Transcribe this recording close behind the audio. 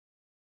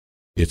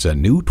It's a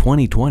new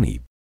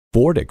 2020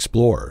 Ford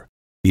Explorer.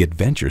 The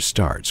adventure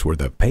starts where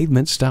the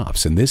pavement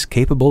stops in this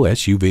capable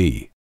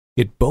SUV.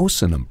 It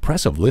boasts an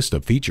impressive list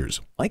of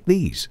features like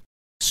these: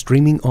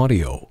 streaming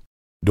audio,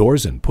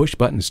 doors and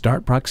push-button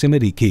start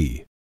proximity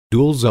key,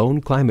 dual-zone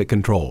climate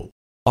control,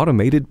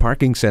 automated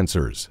parking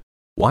sensors,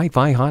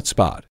 Wi-Fi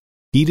hotspot,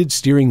 heated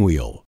steering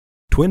wheel,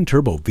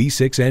 twin-turbo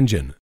V6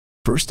 engine,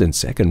 first and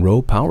second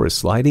row power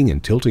sliding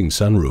and tilting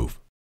sunroof,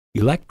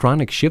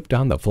 electronic shift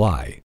on the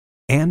fly,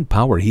 and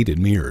power heated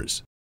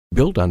mirrors.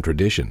 Built on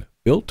tradition,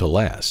 built to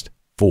last.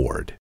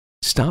 Ford.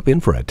 Stop in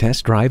for a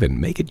test drive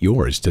and make it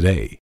yours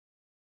today.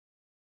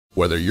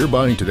 Whether you're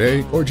buying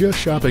today or just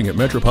shopping at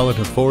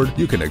Metropolitan Ford,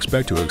 you can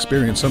expect to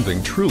experience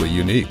something truly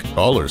unique.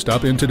 Call or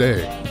stop in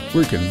today.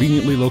 We're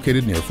conveniently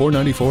located near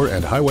 494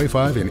 and Highway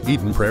 5 in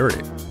Eden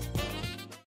Prairie.